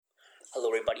Hello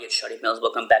everybody, it's Shotty Mills.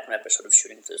 Welcome back to an episode of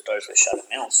Shooting for the Stars with Shotty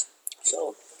Mills.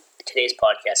 So, today's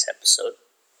podcast episode,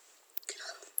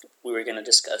 we were going to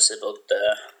discuss about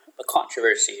the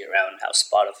controversy around how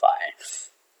Spotify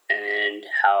and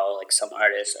how some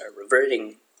artists are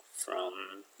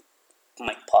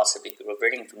might possibly be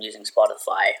reverting from using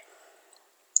Spotify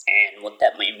and what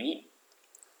that might mean.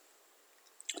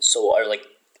 So,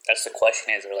 that's the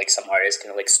question is, are some artists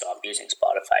going to stop using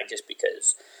Spotify just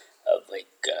because of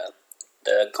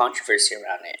the controversy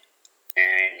around it?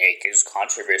 And there's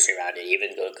controversy around it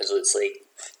even though because it's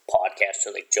podcaster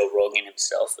Joe Rogan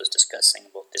himself was discussing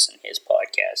about this in his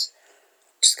podcast,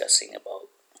 discussing about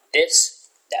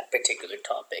that particular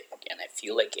topic. And I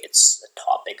feel like it's a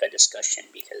topic of discussion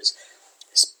because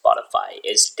Spotify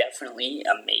is definitely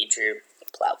a major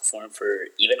platform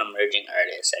for even emerging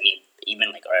artists. I mean,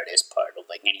 even artists part of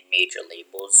any major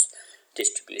labels,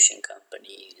 distribution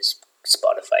companies,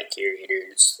 Spotify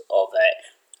curators, all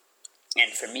that.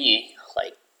 And for me,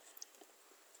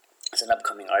 as an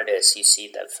upcoming artist, you see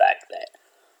the fact that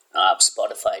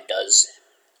Spotify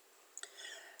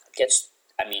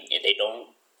they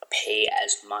don't pay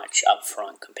as much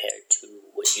upfront compared to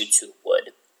what YouTube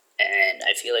would. And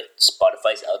I feel like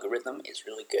Spotify's algorithm is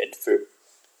really good for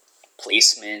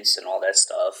placements and all that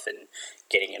stuff and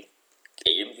getting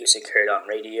your music heard on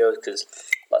radio, because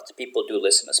lots of people do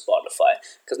listen to Spotify,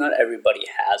 because not everybody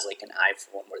has an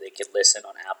iPhone where they can listen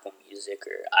on Apple Music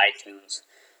or iTunes.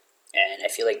 And I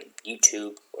feel like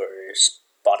YouTube or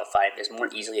Spotify is more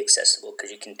easily accessible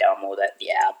because you can download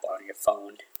the app on your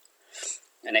phone.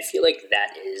 And I feel like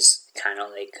that is kind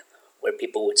of where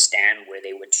people would stand, where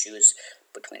they would choose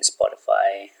between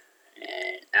Spotify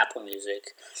and Apple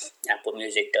Music. Apple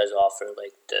Music does offer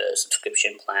the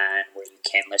subscription plan where you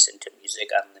can listen to music,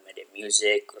 unlimited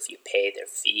music, if you pay their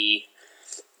fee.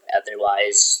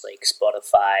 Otherwise,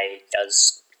 Spotify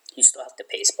does, you still have to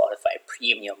pay Spotify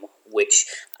Premium, which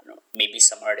I don't know, maybe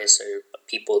some artists or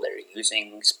people that are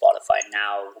using Spotify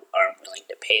now aren't willing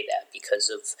to pay that because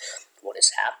of what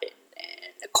has happened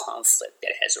and the conflict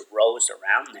that has arose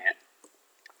around that.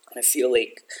 And I feel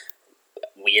like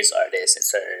we as artists,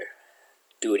 it's our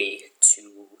duty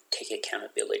to take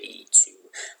accountability, to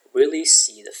really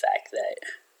see the fact that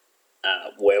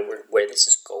where this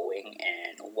is going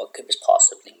and what could this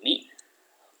possibly mean.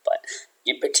 But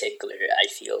in particular, I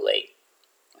feel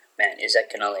is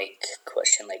that gonna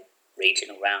question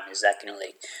raging around? Is that gonna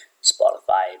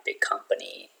Spotify, big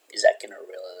company? Is that gonna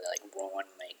really ruin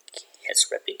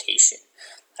its reputation?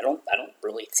 I don't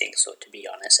really think so, to be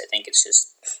honest. I think it's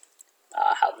just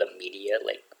how the media,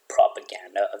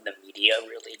 propaganda of the media,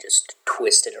 really just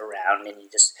twisted around and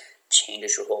it just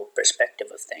changes your whole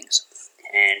perspective of things.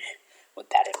 And with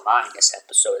that in mind, this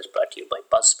episode is brought to you by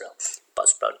Buzzsprout.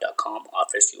 Buzzsprout.com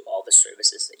offers you all the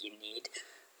services that you need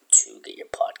to get your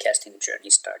podcasting journey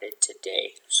started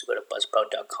today. So go to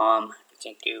Buzzsprout.com.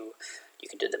 You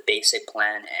can do the basic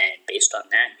plan, and based on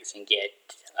that, you can get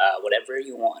whatever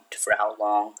you want for how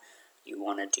long you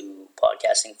want to do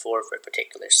podcasting for a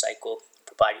particular cycle.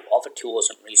 Provide you all the tools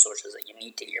and resources that you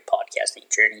need to get your podcasting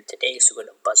journey today. So go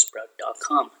to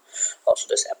Buzzsprout.com. Also,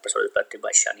 this episode is brought to you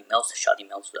by Shotty Mills. Shotty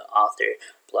Mills is an author,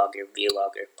 blogger,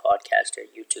 vlogger, podcaster,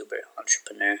 YouTuber,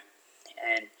 entrepreneur,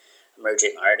 and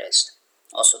emerging artist.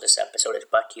 Also, this episode is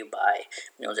brought to you by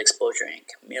Mills Exposure Inc.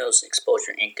 Mills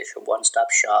Exposure Inc. is your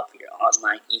one-stop shop, your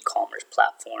online e-commerce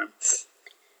platform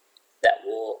that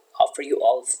will offer you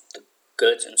all of the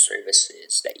goods and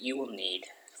services that you will need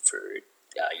for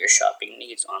your shopping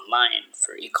needs online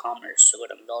for e-commerce. So go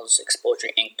to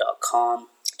millsexposureinc.com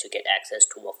to get access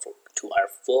to our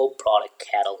full product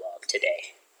catalog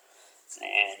today.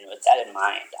 And with that in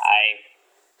mind,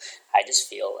 I just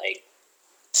feel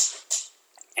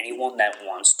anyone that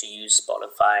wants to use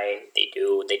Spotify, they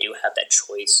do have that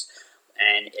choice.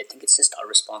 And I think it's just our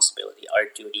responsibility, our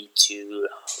duty to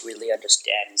really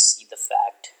understand and see the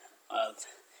fact of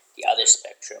the other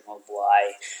spectrum of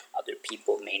why other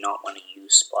people may not want to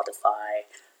use Spotify.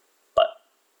 But,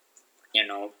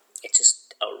 it's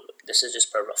just this is just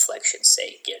for reflection's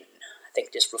sake. And I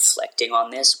think just reflecting on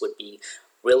this would be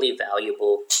really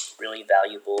valuable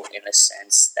in the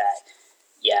sense that,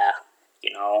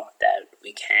 that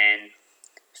we can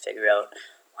figure out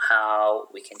how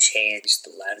we can change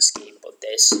the landscape of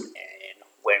this and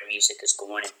where music is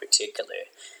going in particular.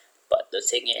 But the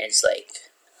thing is,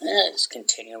 it's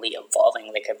continually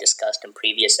evolving, like I've discussed in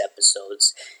previous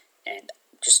episodes, and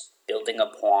just building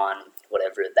upon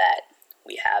whatever that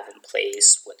we have in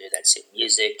place, whether that's in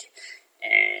music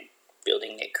and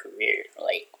building a career.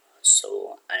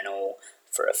 So I know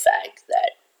for a fact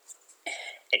that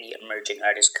any emerging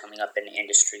artist coming up in the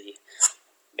industry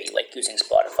But you like using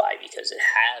Spotify because it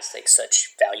has like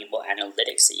such valuable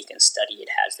analytics that you can study. It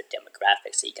has the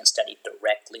demographics that you can study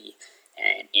directly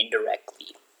and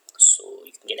indirectly. So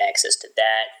you can get access to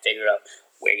that, figure out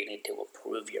where you need to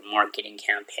improve your marketing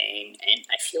campaign. And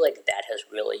I feel like that has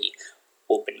really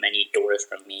opened many doors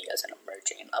for me as an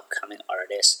emerging and upcoming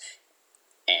artist.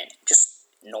 And just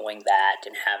knowing that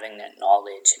and having that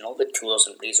knowledge and all the tools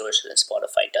and resources that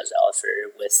Spotify does offer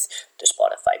with the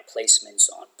Spotify placements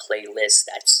on playlists,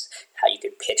 that's how you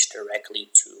could pitch directly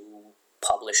to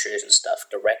publishers and stuff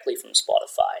directly from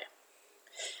Spotify.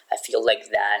 I feel like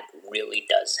that really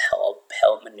does help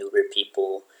maneuver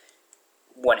people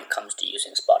when it comes to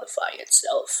using Spotify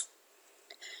itself.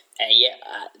 And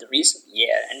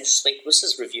and it's like, let's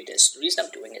just review this. The reason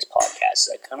I'm doing this podcast is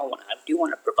I do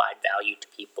want to provide value to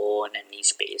people in a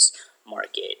niche-based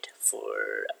market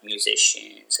for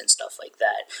musicians and stuff like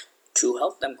that to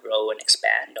help them grow and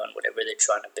expand on whatever they're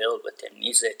trying to build within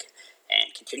music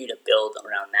and continue to build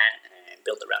around that and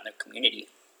build around their community.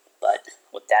 But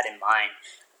with that in mind,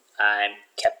 I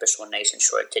kept this one nice and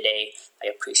short today. I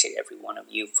appreciate every one of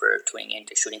you for tuning in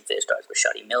to Shooting for the Stars with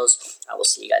Shotty Mills. I will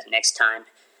see you guys next time.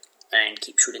 And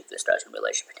keep shooting for the stars and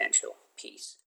realize your potential. Peace.